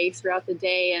just pray throughout the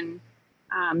day. And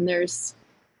there's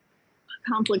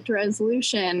conflict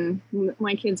resolution.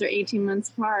 My kids are 18 months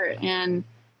apart, and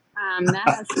that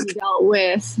has to be dealt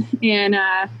with in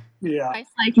a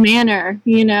Christ-like manner.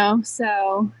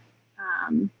 So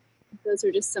those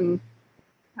are just some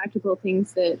practical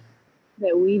things that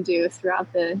we do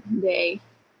throughout the day.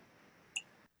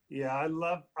 Yeah, I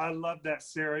love that,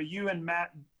 Sarah. You and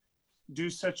Matt do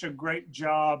such a great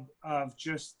job of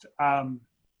just, I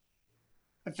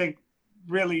think,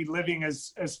 really living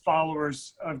as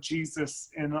followers of Jesus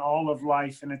in all of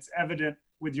life, and it's evident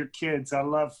with your kids. I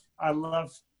love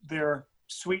their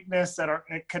sweetness at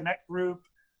Connect Group.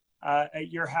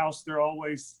 At your house, they're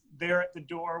always there at the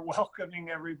door welcoming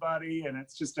everybody, and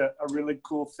it's just a really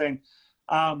cool thing.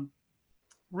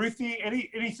 Ruthie,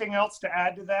 anything else to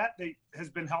add to that has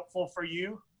been helpful for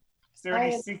you? Is there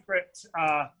any secrets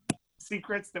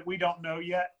that we don't know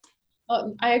yet?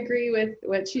 I agree with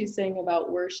what she's saying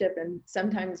about worship, and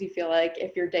sometimes you feel like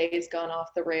if your day's gone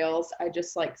off the rails, I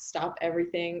just stop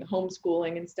everything,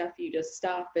 homeschooling and stuff. You just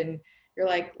stop and you're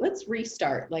like, let's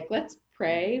restart. Let's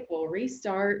pray. We'll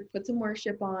restart, put some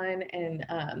worship on. And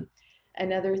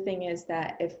another thing is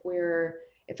that if we're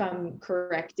if I'm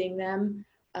correcting them,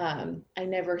 I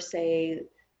never say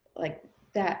like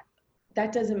that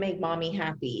doesn't make mommy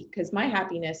happy, because my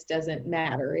happiness doesn't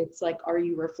matter. It's like, are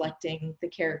you reflecting the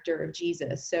character of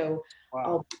Jesus? So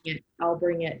Wow. I'll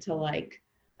bring it to like,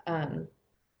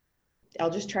 I'll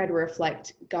just try to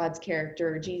reflect God's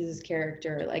character, Jesus'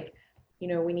 character. Like,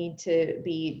 we need to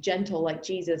be gentle like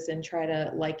Jesus, and try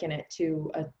to liken it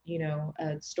to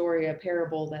a story, a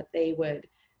parable that they would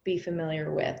be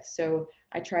familiar with. So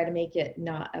I try to make it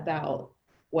not about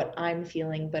what I'm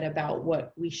feeling, but about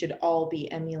what we should all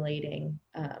be emulating.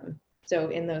 So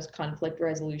in those conflict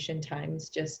resolution times,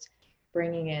 just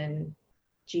bringing in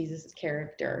Jesus'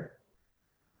 character.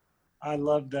 I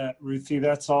love that, Ruthie.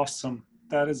 That's awesome.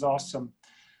 That is awesome.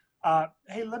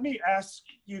 Hey, let me ask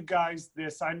you guys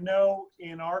this. I know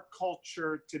in our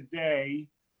culture today,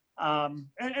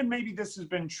 and maybe this has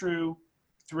been true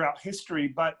throughout history,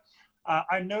 but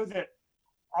I know that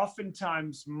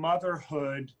oftentimes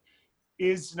motherhood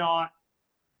is not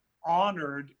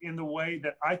honored in the way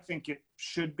that I think it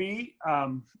should be.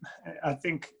 I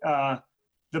think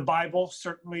the Bible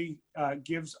certainly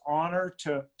gives honor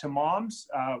to moms.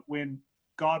 When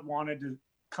God wanted to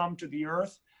come to the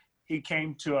earth, he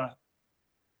came to a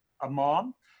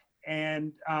mom.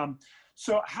 And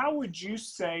so how would you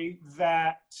say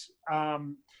that,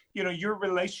 your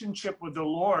relationship with the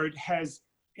Lord has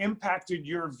impacted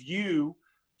your view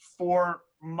for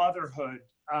motherhood?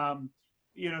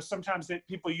 Sometimes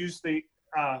people use the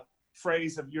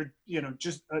phrase of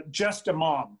just a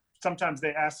mom. Sometimes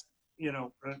they ask,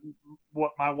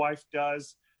 what my wife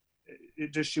does.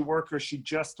 Does she work, or is she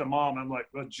just a mom? I'm like,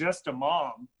 well, just a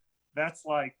mom. That's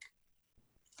like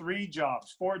 3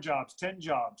 jobs, 4 jobs, 10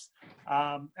 jobs.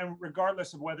 And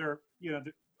regardless of whether,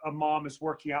 a mom is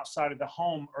working outside of the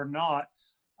home or not,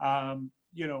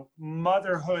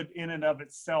 motherhood in and of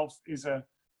itself is a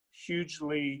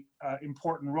hugely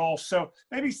important role. So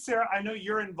maybe Sarah, I know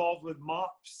you're involved with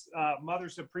MOPS,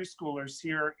 Mothers of Preschoolers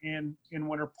here in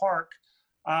Winter Park.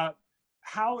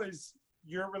 How has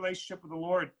your relationship with the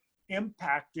Lord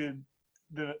impacted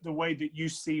the way that you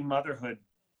see motherhood?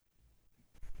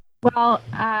 Well,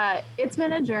 it's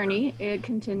been a journey. It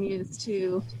continues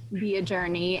to be a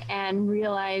journey, and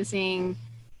realizing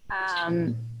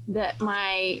that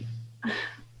my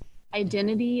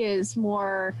identity is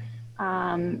more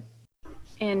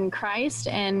in Christ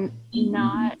and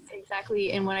not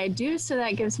exactly in what I do. So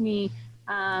that gives me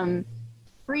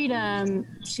freedom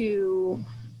to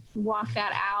walk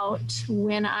that out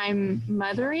when I'm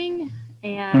mothering.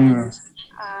 And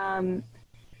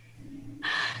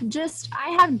I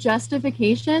have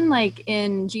justification like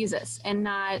in Jesus, and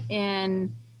not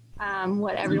in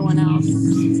what everyone else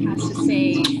has to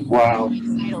say. Wow. What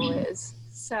my title is.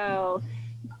 So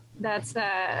that's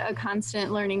a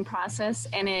constant learning process,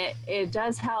 and it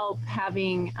does help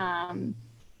having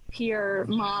peer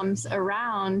moms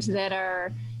around that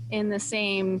are in the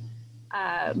same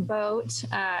boat.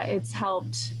 It's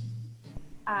helped.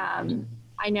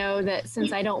 I know that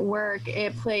since I don't work,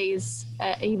 it plays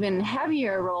an even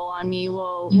heavier role on me.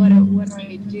 Well, what do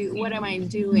I do? What am I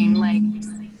doing? Like,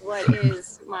 what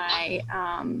is my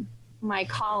my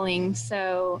calling?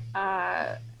 So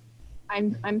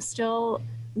I'm still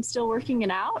working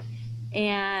it out,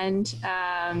 and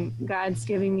God's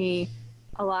giving me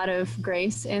a lot of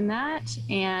grace in that.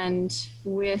 And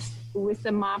with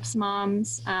the MOPS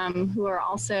moms who are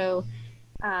also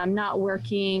not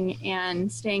working and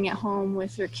staying at home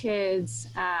with their kids,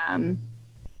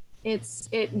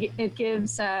 it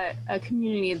gives a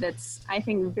community that's, I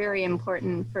think, very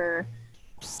important for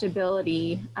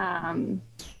stability in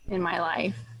my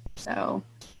life. So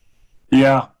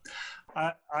yeah,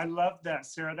 I love that,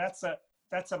 Sarah. That's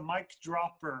a mic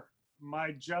dropper.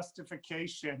 My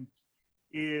justification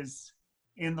is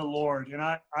in the Lord, and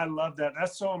I love that.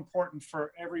 That's so important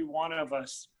for every one of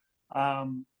us,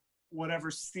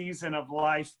 whatever season of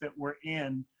life that we're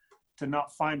in, to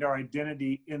not find our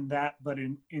identity in that, but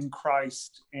in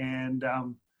Christ. And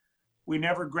we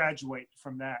never graduate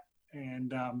from that.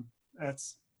 And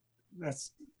that's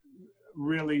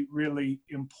really, really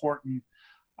important.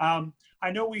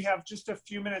 I know we have just a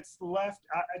few minutes left.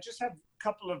 I just have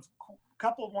a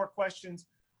couple more questions.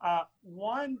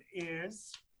 One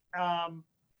is, I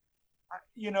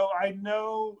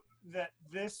know that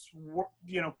this,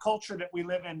 culture that we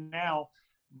live in now,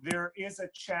 there is a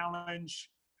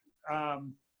challenge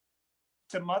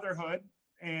to motherhood,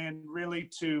 and really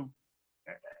to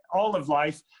all of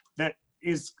life, that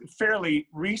is fairly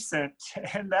recent,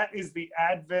 and that is the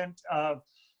advent of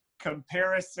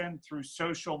comparison through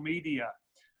social media.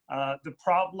 The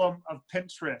problem of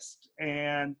Pinterest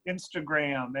and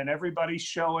Instagram, and everybody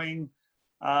showing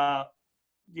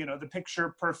the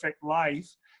picture perfect life.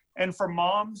 And for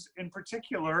moms in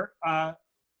particular,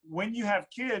 when you have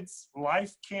kids,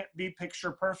 life can't be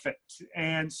picture perfect.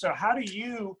 And so how do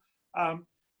you, how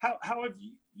have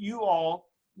you all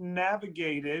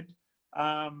navigated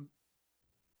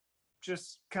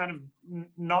just kind of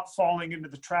not falling into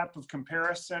the trap of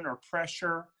comparison or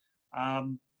pressure?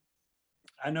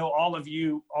 I know all of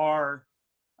you are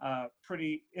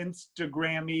pretty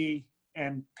Instagrammy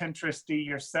and Pinteresty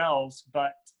yourselves,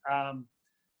 but to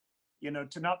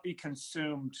not be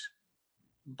consumed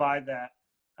by that.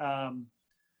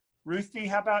 Ruthie,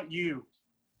 how about you?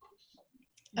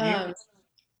 I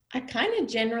kind of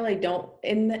generally don't,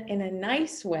 in a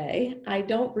nice way, I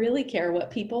don't really care what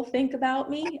people think about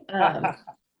me. I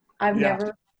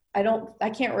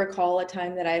can't recall a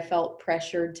time that I felt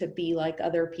pressured to be like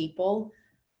other people.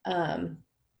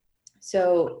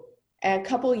 So a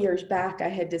couple years back, I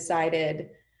had decided,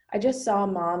 I just saw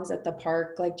moms at the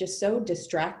park, like just so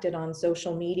distracted on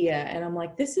social media. And I'm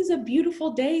like, this is a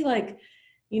beautiful day. Like,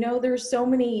 there's so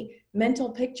many mental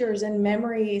pictures and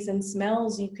memories and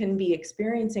smells you can be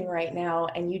experiencing right now.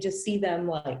 And you just see them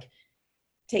like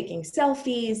taking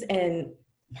selfies. And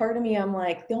part of me, I'm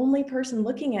like, the only person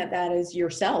looking at that is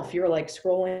yourself. You're like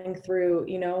scrolling through,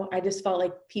 I just felt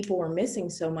like people were missing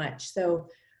so much. So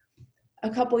a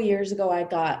couple years ago, I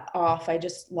got off. I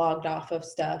just logged off of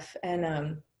stuff.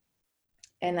 And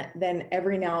then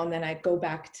every now and then I'd go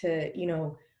back to,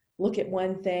 look at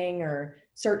one thing or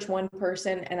search one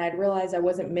person, and I'd realize I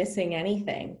wasn't missing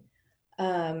anything.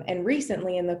 And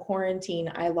recently in the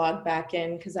quarantine, I logged back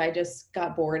in because I just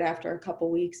got bored after a couple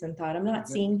weeks and thought, I'm not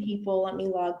seeing people. Let me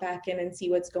log back in and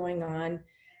see what's going on.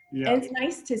 Yeah. And it's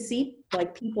nice to see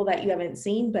like people that you haven't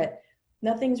seen, but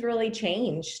nothing's really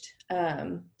changed.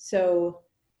 I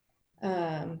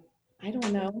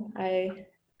don't know. I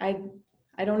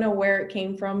don't know where it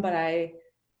came from, but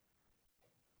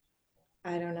I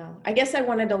don't know. I guess I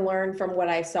wanted to learn from what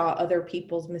I saw other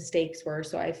people's mistakes were.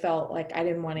 So I felt like I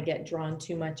didn't want to get drawn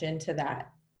too much into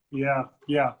that. Yeah.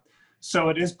 Yeah. So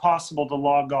it is possible to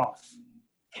log off.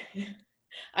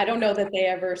 I don't know that they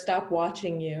ever stop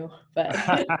watching you, but.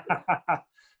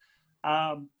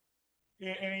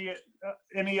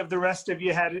 Any of the rest of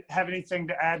you have anything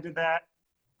to add to that?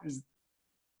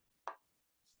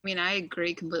 I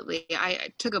agree completely.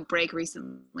 I took a break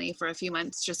recently for a few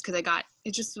months just because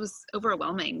it just was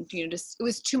overwhelming. It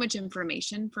was too much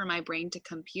information for my brain to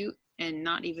compute, and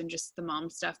not even just the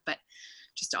mom stuff, but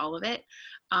just all of it.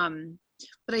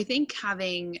 But I think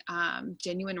having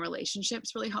genuine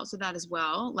relationships really helps with that as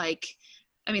well.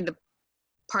 The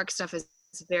park stuff is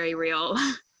very real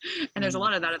and there's a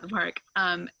lot of that at the park.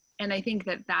 And I think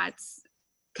that that's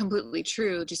completely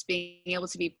true. Just being able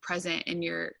to be present in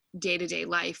your day-to-day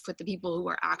life with the people who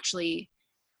are actually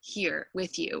here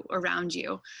with you, around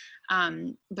you.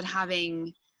 But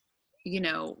having,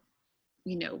 Ruth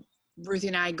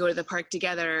and I go to the park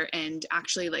together and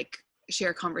actually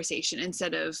share conversation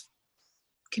instead of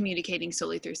communicating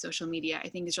solely through social media, I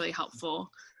think is really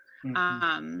helpful.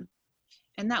 Mm-hmm.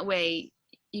 And that way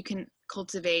you can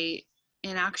cultivate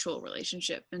an actual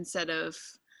relationship instead of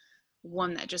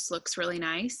one that just looks really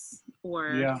nice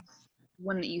or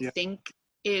one that you think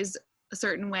is a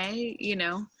certain way,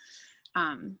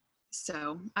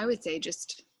 So I would say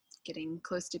just getting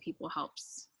close to people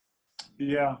helps.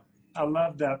 Yeah, I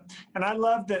love that. And I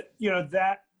love that,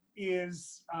 that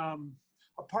is a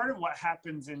part of what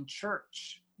happens in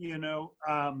church.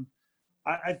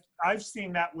 I've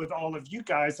seen that with all of you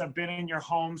guys. I've been in your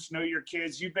homes, know your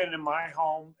kids. You've been in my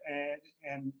home,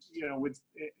 and with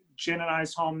Jen and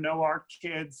I's home, know our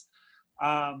kids.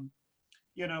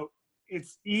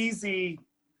 It's easy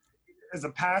as a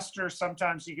pastor.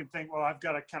 Sometimes you can think, well, I've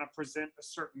got to kind of present a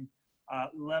certain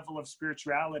level of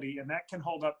spirituality, and that can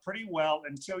hold up pretty well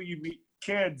until you meet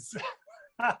kids,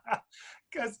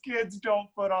 because kids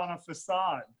don't put on a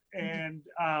facade. And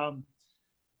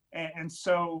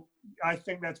so I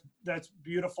think that's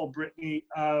beautiful, Brittany,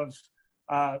 of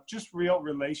just real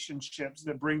relationships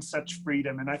that bring such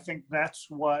freedom. And I think that's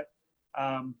what,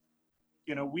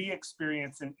 we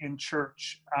experience in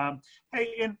church.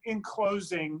 Hey, in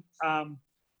closing,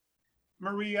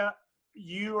 Maria,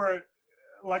 you are,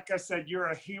 like I said, you're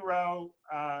a hero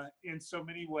in so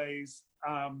many ways,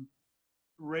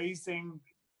 raising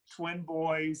twin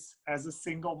boys as a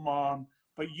single mom.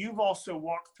 But you've also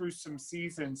walked through some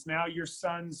seasons. Now your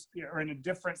sons are in a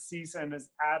different season as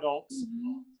adults.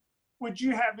 Mm-hmm. Would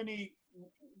you have any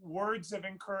words of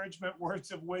encouragement,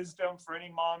 words of wisdom for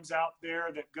any moms out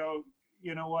there that go,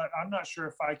 you know what, I'm not sure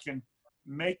if I can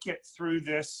make it through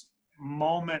this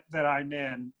moment that I'm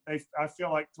in. I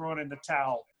feel like throwing in the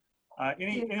towel.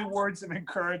 Any words of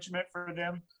encouragement for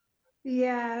them?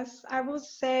 Yes, I will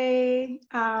say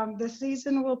the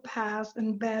season will pass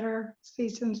and better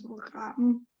seasons will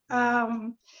come.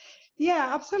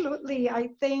 Yeah, absolutely.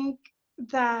 I think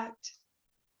that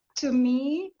to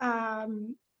me,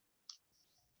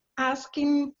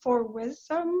 asking for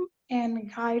wisdom and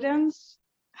guidance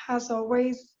has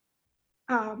always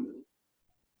um,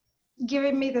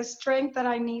 given me the strength that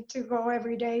I need to go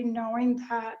every day, knowing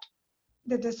that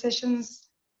the decisions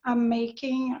I'm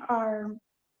making are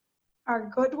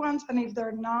good ones, and if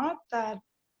they're not, that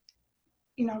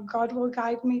God will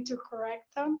guide me to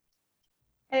correct them.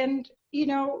 And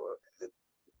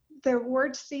the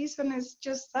word season is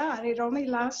just that. It only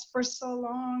lasts for so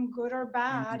long, good or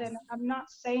bad. And I'm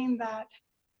not saying that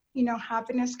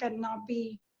happiness cannot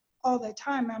be all the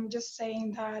time. I'm just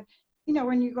saying that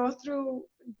when you go through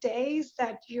days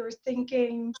that you're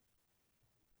thinking,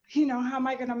 how am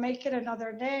I going to make it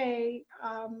another day?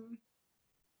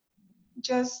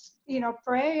 Just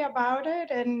pray about it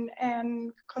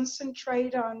and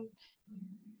concentrate on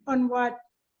what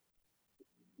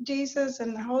Jesus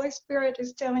and the Holy Spirit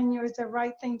is telling you is the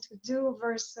right thing to do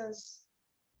versus,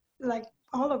 like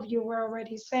all of you were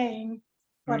already saying,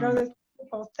 what other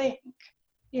people think,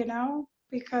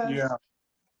 because Yeah.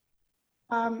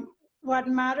 What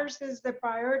matters is the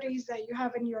priorities that you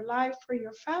have in your life for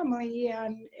your family,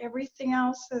 and everything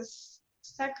else is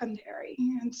secondary.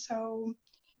 And so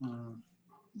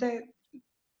the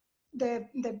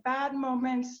bad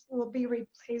moments will be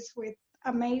replaced with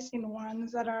amazing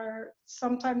ones that are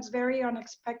sometimes very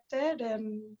unexpected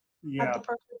and at the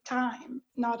perfect time,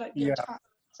 not at your time.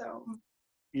 So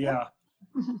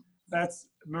That's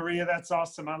Maria, that's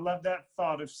awesome. I love that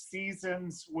thought of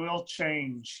seasons will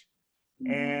change.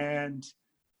 And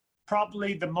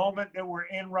probably the moment that we're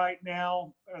in right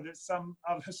now, or that some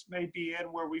of us may be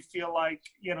in, where we feel like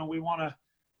we want to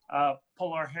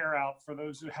pull our hair out, for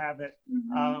those who have it,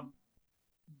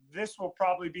 this will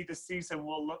probably be the season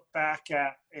we'll look back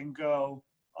at and go,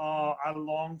 oh, I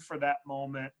long for that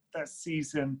moment, that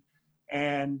season.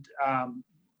 And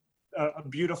a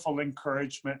beautiful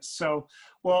encouragement. So,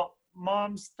 well,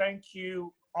 moms, thank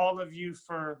you, all of you,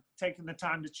 for taking the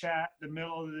time to chat in the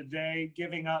middle of the day,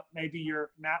 giving up maybe your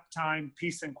nap time,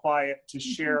 peace and quiet to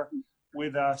share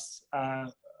with us.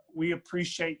 We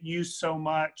appreciate you so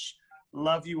much.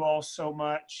 Love you all so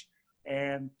much.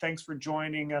 And thanks for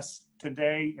joining us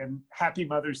today, and happy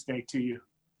Mother's Day to you.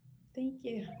 Thank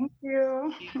you. Thank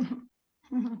you.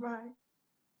 Bye.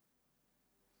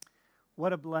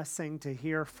 What a blessing to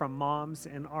hear from moms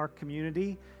in our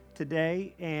community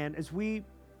today. And as we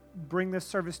bring this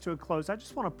service to a close, I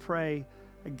just want to pray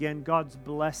again God's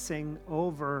blessing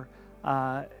over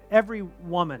every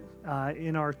woman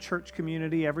in our church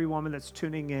community, every woman that's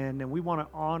tuning in. And we want to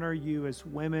honor you as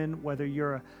women, whether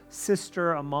you're a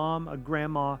sister, a mom, a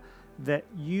grandma, that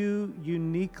you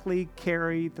uniquely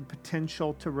carry the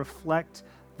potential to reflect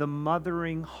the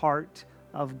mothering heart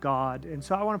of God. And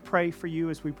so I want to pray for you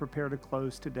as we prepare to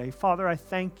close today. Father, I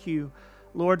thank you,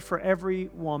 Lord, for every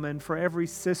woman, for every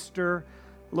sister,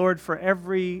 Lord, for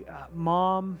every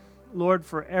mom, Lord,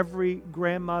 for every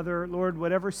grandmother, Lord,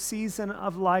 whatever season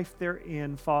of life they're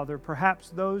in, Father, perhaps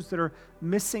those that are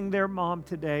missing their mom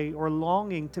today or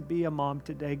longing to be a mom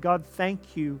today. God,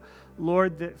 thank you,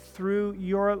 Lord, that through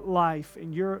your life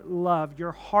and your love,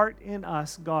 your heart in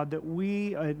us, God, that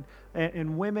we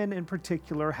and women in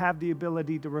particular have the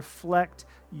ability to reflect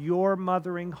your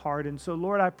mothering heart. And so,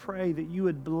 Lord, I pray that you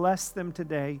would bless them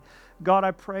today. God,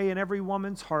 I pray in every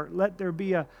woman's heart, let there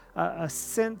be a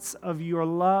sense of your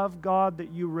love, God,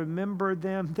 that you remember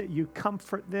them, that you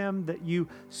comfort them, that you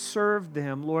serve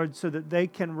them, Lord, so that they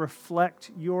can reflect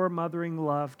your mothering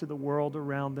love to the world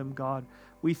around them, God.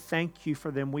 We thank you for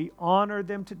them. We honor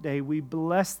them today. We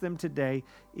bless them today.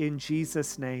 In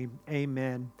Jesus' name,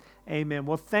 amen. Amen.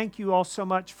 Well, thank you all so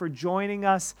much for joining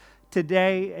us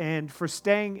today and for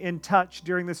staying in touch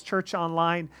during this Church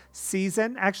Online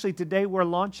season. Actually, today we're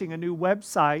launching a new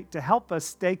website to help us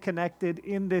stay connected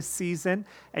in this season.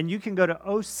 And you can go to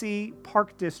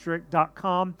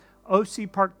ocparkdistrict.com.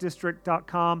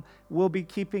 ocparkdistrict.com. We'll be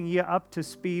keeping you up to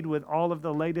speed with all of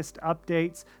the latest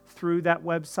updates through that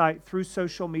website, through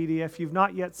social media. If you've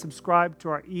not yet subscribed to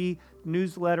our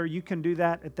e-newsletter, you can do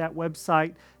that at that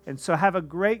website. And so have a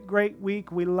great, great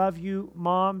week. We love you,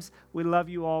 moms. We love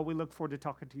you all. We look forward to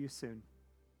talking to you soon.